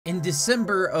In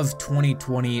December of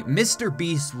 2020,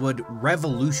 MrBeast would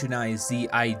revolutionize the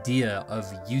idea of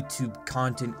YouTube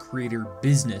content creator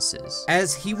businesses,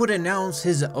 as he would announce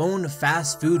his own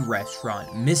fast food restaurant,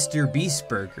 MrBeast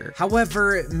Burger.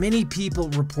 However, many people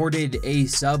reported a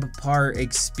subpar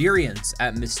experience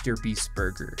at MrBeast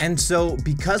Burger. And so,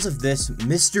 because of this,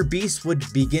 MrBeast would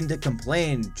begin to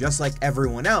complain just like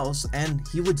everyone else, and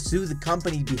he would sue the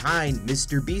company behind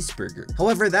MrBeast Burger.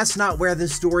 However, that's not where the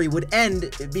story would end,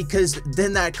 because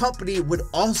then that company would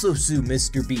also sue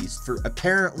MrBeast for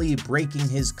apparently breaking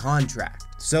his contract.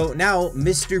 So now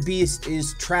MrBeast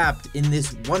is trapped in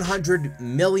this $100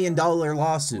 million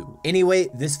lawsuit. Anyway,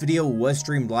 this video was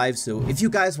streamed live, so if you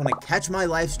guys want to catch my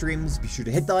live streams, be sure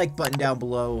to hit the like button down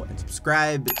below and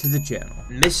subscribe to the channel.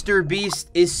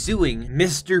 MrBeast is suing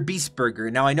MrBeast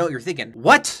Burger. Now I know what you're thinking.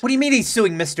 What? What do you mean he's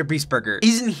suing MrBeast Burger?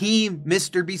 Isn't he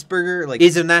MrBeast Burger? Like,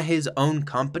 isn't that his own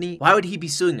company? Why would he be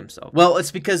suing himself? Well,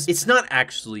 it's because it's not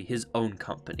actually his own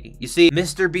company. You see,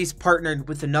 MrBeast partnered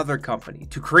with another company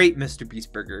to create MrBeast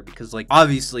Burger because, like,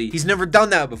 obviously he's never done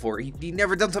that before. He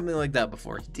never done something like that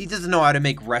before. He doesn't know how to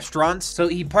make restaurants. So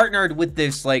he partnered with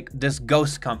this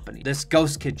ghost company, this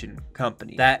ghost kitchen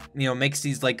company that, you know, makes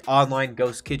these like online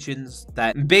ghost kitchens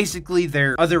that basically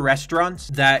they're other restaurants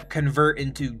that convert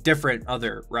into different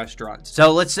other restaurants.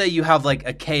 So let's say you have like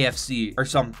a KFC or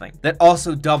something that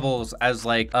also doubles as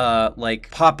like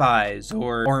Popeyes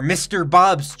or Mr.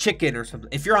 Bob's Chicken or something.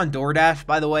 If you're on DoorDash,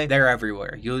 by the way, they're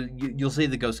everywhere. You'll see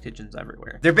the ghost kitchens everywhere.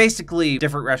 They're basically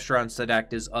different restaurants that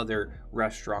act as other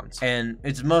restaurants, and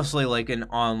it's mostly like an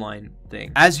online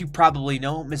thing. As you probably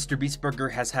know, MrBeast Burger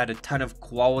has had a ton of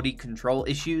quality control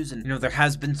issues, and you know, there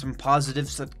has been some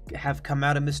positives that have come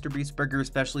out of MrBeast Burger,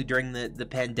 especially during the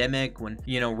pandemic, when,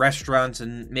 you know, restaurants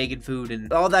and making food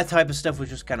and all that type of stuff was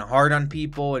just kind of hard on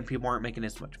people and people aren't making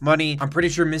as much money. I'm pretty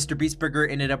sure MrBeast Burger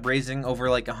ended up raising over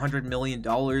like $100 million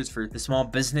for the small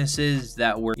businesses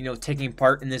that were, you know, taking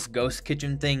part in this ghost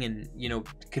kitchen thing and, you know,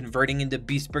 converting into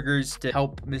Beast Burgers to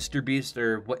help MrBeast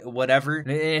or whatever. And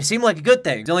it seemed like a good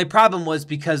thing. The only problem was,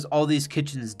 because all these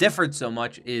kitchens differed so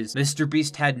much, is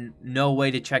MrBeast had no way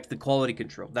to check the quality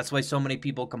control. That's why so many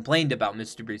people complained about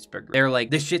MrBeast Burger. They're like,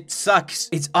 this shit sucks.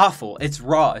 It's awful. It's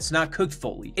raw. It's not cooked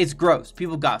fully. It's gross.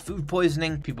 People got food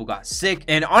poisoning. People got sick.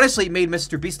 And honestly, it made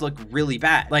MrBeast look really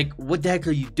bad. Like, what the heck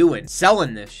are you doing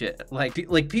selling this shit?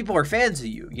 Like people are fans of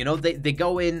you. You know, they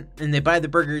go in and they buy the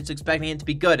burgers expecting it to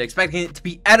be good, expecting it to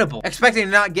be edible, expecting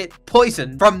to not get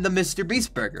poisoned from the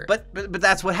MrBeast Burger. But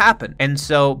that's what happened. And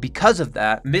so because of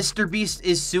that, MrBeast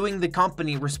is suing the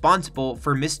company responsible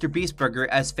for MrBeast Burger,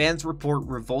 as fans report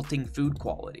revolting food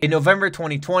quality. In November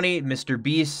 2020,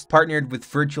 MrBeast partnered with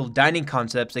Virtual Dining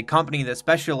Concepts, a company that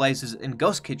specializes in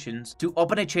ghost kitchens, to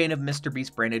open a chain of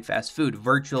MrBeast branded fast food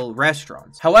virtual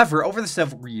restaurants. However, over the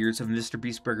several years of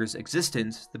MrBeast Burger's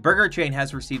existence, the burger chain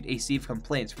has received a sea of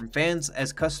complaints from fans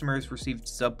as customers received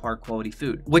subpar quality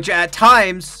food, which at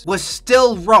times was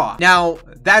still raw. Now,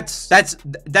 that's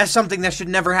something that should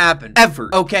never happen, ever,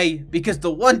 okay? Because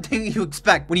the one thing you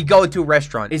expect when you go into a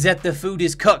restaurant is that the food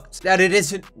is cooked, that it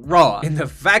isn't raw, and the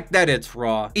fact that it's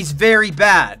raw is very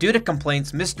bad. Due to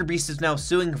complaints, MrBeast is now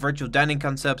suing Virtual Dining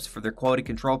Concepts for their quality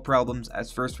control problems,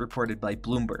 as first reported by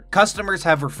Bloomberg. Customers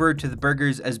have referred to the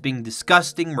burgers as being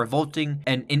disgusting, revolting,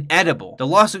 and inedible. The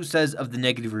lawsuit says of the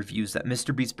negative reviews that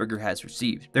MrBeast Burger has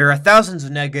received. There are thousands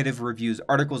of negative reviews,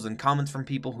 articles, and comments from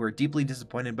people who are deeply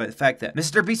disappointed by the fact that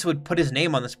MrBeast would put his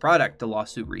name on this product, the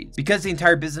lawsuit reads. Because the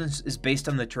entire business is based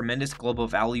on the tremendous global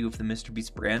value of the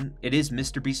MrBeast brand, it is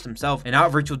MrBeast himself and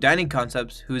not Virtual Dining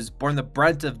Concepts who has borne the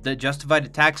brunt of the justified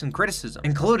attacks and criticism.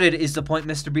 Included is the point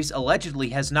MrBeast allegedly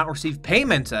has not received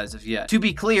payments as of yet. To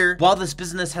be clear, while this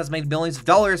business has made millions of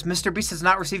dollars, MrBeast has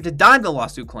not received a dime, the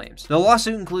lawsuit claims. The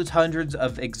lawsuit includes hundreds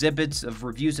of exhibits of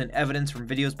reviews and evidence, from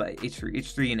videos by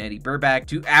H3H3 and Eddie Burback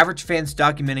to average fans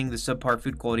documenting the subpar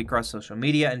food quality across social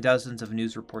media, and dozens of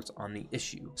news reports on the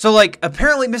issue. So, like,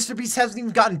 apparently MrBeast hasn't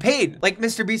even gotten paid. Like,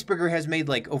 MrBeast Burger has made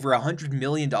like over $100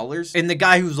 million, and the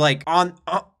guy who's like on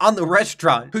the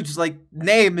restaurant, whose like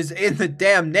name is in the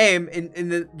damn name, in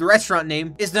the restaurant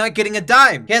name, is not getting a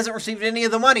dime. He hasn't received any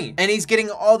of the money, and he's getting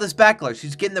all this backlash.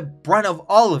 He's getting the brunt of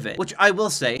all of it, which I will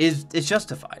say is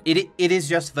justified. It is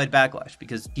justified backlash,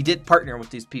 because he did partner with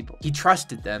these people. He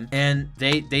trusted them, and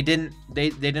they didn't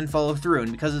they didn't follow through,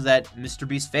 and because of that,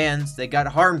 MrBeast fans, they got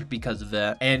harmed because of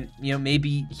that. And you know,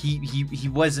 maybe he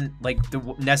wasn't like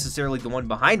necessarily the one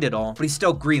behind it all, but he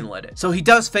still greenlit it. So he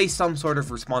does face some sort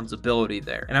of responsibility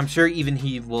there, and I'm sure even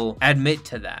he will admit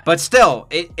to that. But still,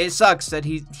 it sucks that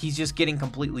he's just getting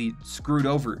completely screwed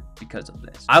over because of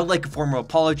this. I would like a formal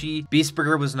apology. Beast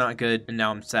Burger was not good, and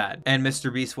now I'm sad. And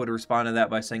MrBeast would respond to that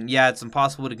by saying, yeah, it's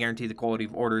impossible to guarantee the quality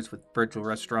of orders with virtual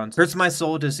restaurants. Hurts my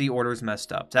soul to see orders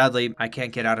messed up. Sadly, I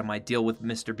can't get out of my deal with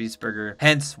MrBeast Burger,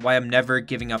 hence why I'm never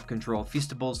giving up control of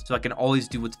Feastables, so I can always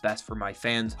do what's best for my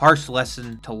fans. Harsh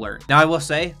lesson to learn. Now, I will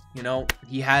say, you know,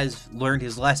 he has learned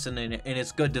his lesson, and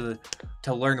it's good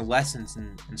to learn lessons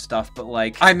and stuff, but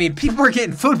like, I mean, people are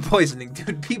getting food poisoning,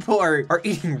 dude. People are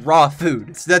eating raw food.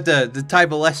 It's not the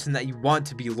type of lesson that you want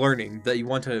to be learning, that you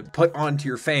want to put onto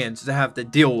your fans to have to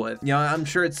deal with. You know, I'm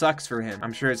sure it sucks for him.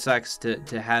 I'm sure it sucks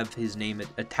to have his name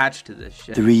attached to this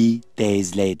shit. 3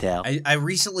 days later. I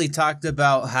recently talked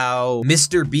about how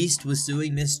MrBeast was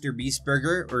suing MrBeast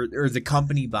Burger, or the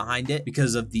company behind it,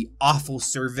 because of the awful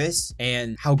service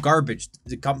and how garbage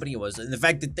the company was, and the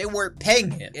fact that they weren't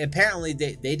paying him. Apparently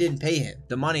they didn't pay him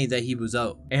the money that he was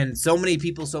owed. And so many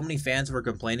people, so many fans were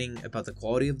complaining about the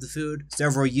quality of the food.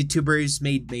 Several YouTubers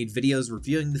made videos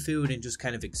reviewing the food and just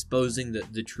kind of exposing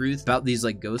the truth about these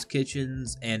like ghost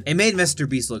kitchens, and it made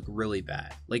MrBeast look really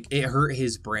bad. Like, it hurt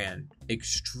his brand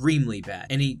extremely bad,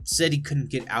 and he said he couldn't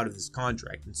get out of his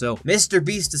contract. And so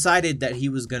MrBeast decided that he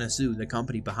was gonna sue the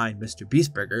company behind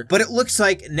MrBeast Burger, but it looks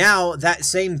like now that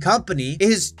same company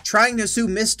is trying to sue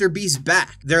MrBeast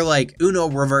back. They're like, Uno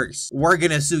reverse, we're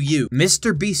gonna sue you.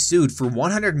 MrBeast sued for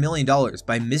 $100 million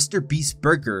by MrBeast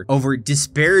Burger over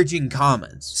disparaging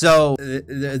comments. So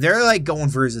they're like going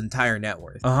for his entire net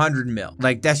worth, 100 mil.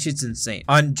 Like, that shit's insane.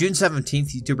 On June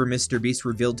 17th, YouTuber MrBeast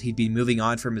revealed he'd be moving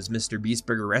on from his MrBeast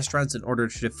Burger restaurants in order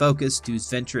to focus to his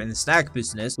venture in the snack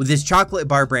business with his chocolate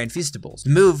bar brand Feastables.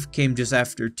 The move came just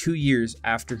after 2 years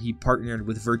after he partnered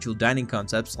with Virtual Dining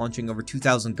Concepts, launching over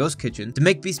 2,000 ghost kitchens to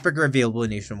make Beast Burger available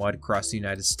nationwide across the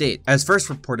United States. As first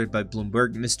reported by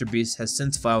Bloomberg, MrBeast has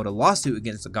since filed a lawsuit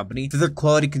against the company for their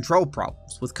quality control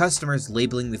problems, with customers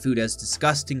labeling the food as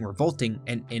disgusting, revolting,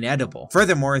 and inedible.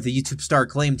 Furthermore, the YouTube star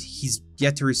claimed he's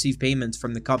yet to receive payments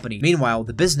from the company. Meanwhile,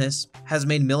 the business has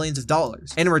made millions of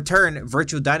dollars. In return,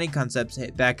 Virtual Dining Concepts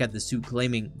hit back at the suit,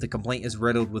 claiming the complaint is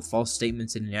riddled with false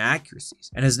statements and inaccuracies,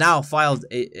 and has now filed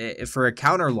for a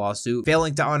counter lawsuit,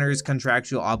 failing to honor his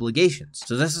contractual obligations.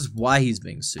 So this is why he's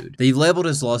being sued. They've labeled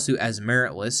his lawsuit as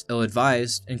meritless,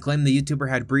 ill-advised, and claimed the YouTuber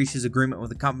had breached his agreement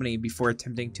with the company before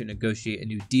attempting to negotiate a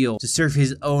new deal to serve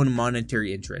his own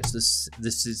monetary interests.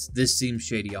 This seems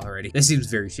shady already. This seems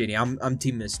very shady. I'm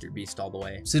Team MrBeast all the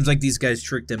way. Seems like these guys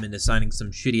tricked him into signing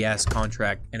some shitty ass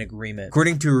contract and agreement.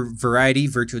 According to Variety,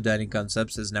 Virtual Dining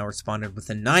Concepts has now responded with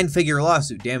a 9-figure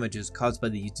lawsuit. Damages caused by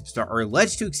the YouTube star are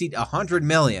alleged to exceed 100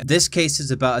 million. This case is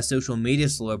about a social media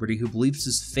celebrity who believes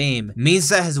his fame means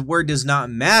that his word does not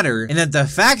matter, and that the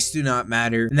facts do not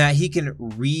matter, and that he can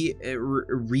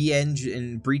re-eng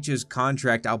and breach his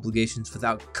contract obligations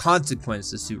without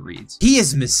consequence, the suit reads. He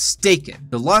is mistaken.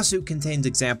 The lawsuit contains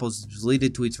examples of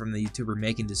deleted tweets from the YouTuber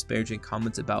making disparaging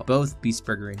comments about both Beast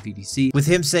Burger and VDC, with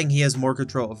him saying he has more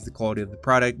control of the quality of the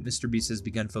product. MrBeast has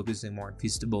begun focusing more on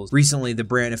Feastables. Recently, the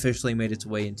brand officially made its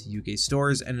way into UK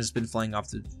stores and has been flying off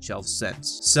the shelves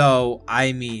since. So,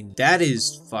 I mean, that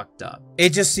is fucked up. It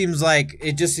just seems like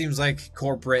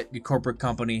corporate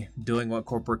company doing what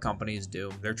corporate companies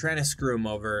do. They're trying to screw him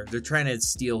over. They're trying to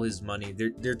steal his money.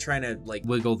 They're trying to like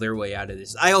wiggle their way out of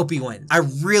this. I hope he wins. I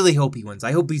really hope he wins.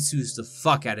 I hope he sues the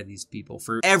fuck out of these people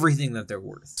for everything that they're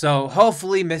worth. So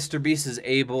hopefully MrBeast is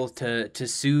able to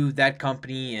sue that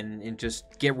company and just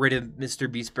get rid of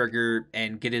MrBeast Burger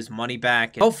and get his money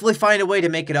back, and hopefully find a way to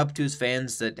make it up to his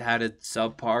fans that had a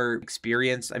subpar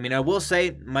experience. I mean, I will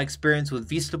say my experience with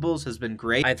Feastables has been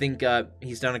great. I think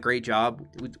he's done a great job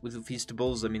with the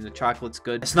Feastables. I mean, the chocolate's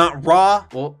good. It's not raw.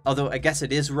 Well, although I guess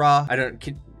it is raw. I don't...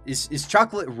 Is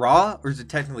chocolate raw, or is it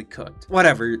technically cooked?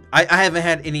 Whatever. I haven't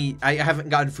had any, I haven't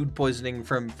gotten food poisoning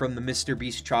from the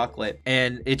MrBeast chocolate,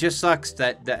 and it just sucks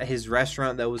that his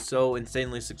restaurant that was so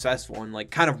insanely successful and like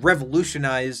kind of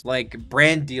revolutionized like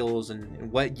brand deals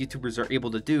and what YouTubers are able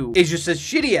to do is just as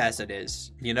shitty as it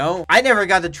is, you know? I never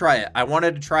got to try it. I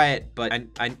wanted to try it, but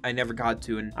I never got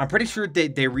to, and I'm pretty sure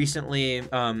they recently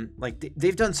like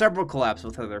they've done several collabs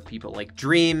with other people like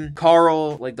Dream,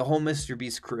 Carl, like the whole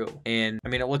MrBeast crew. And I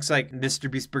mean, it looks like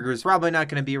MrBeast Burger is probably not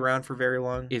going to be around for very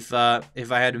long if I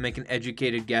had to make an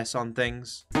educated guess on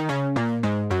things.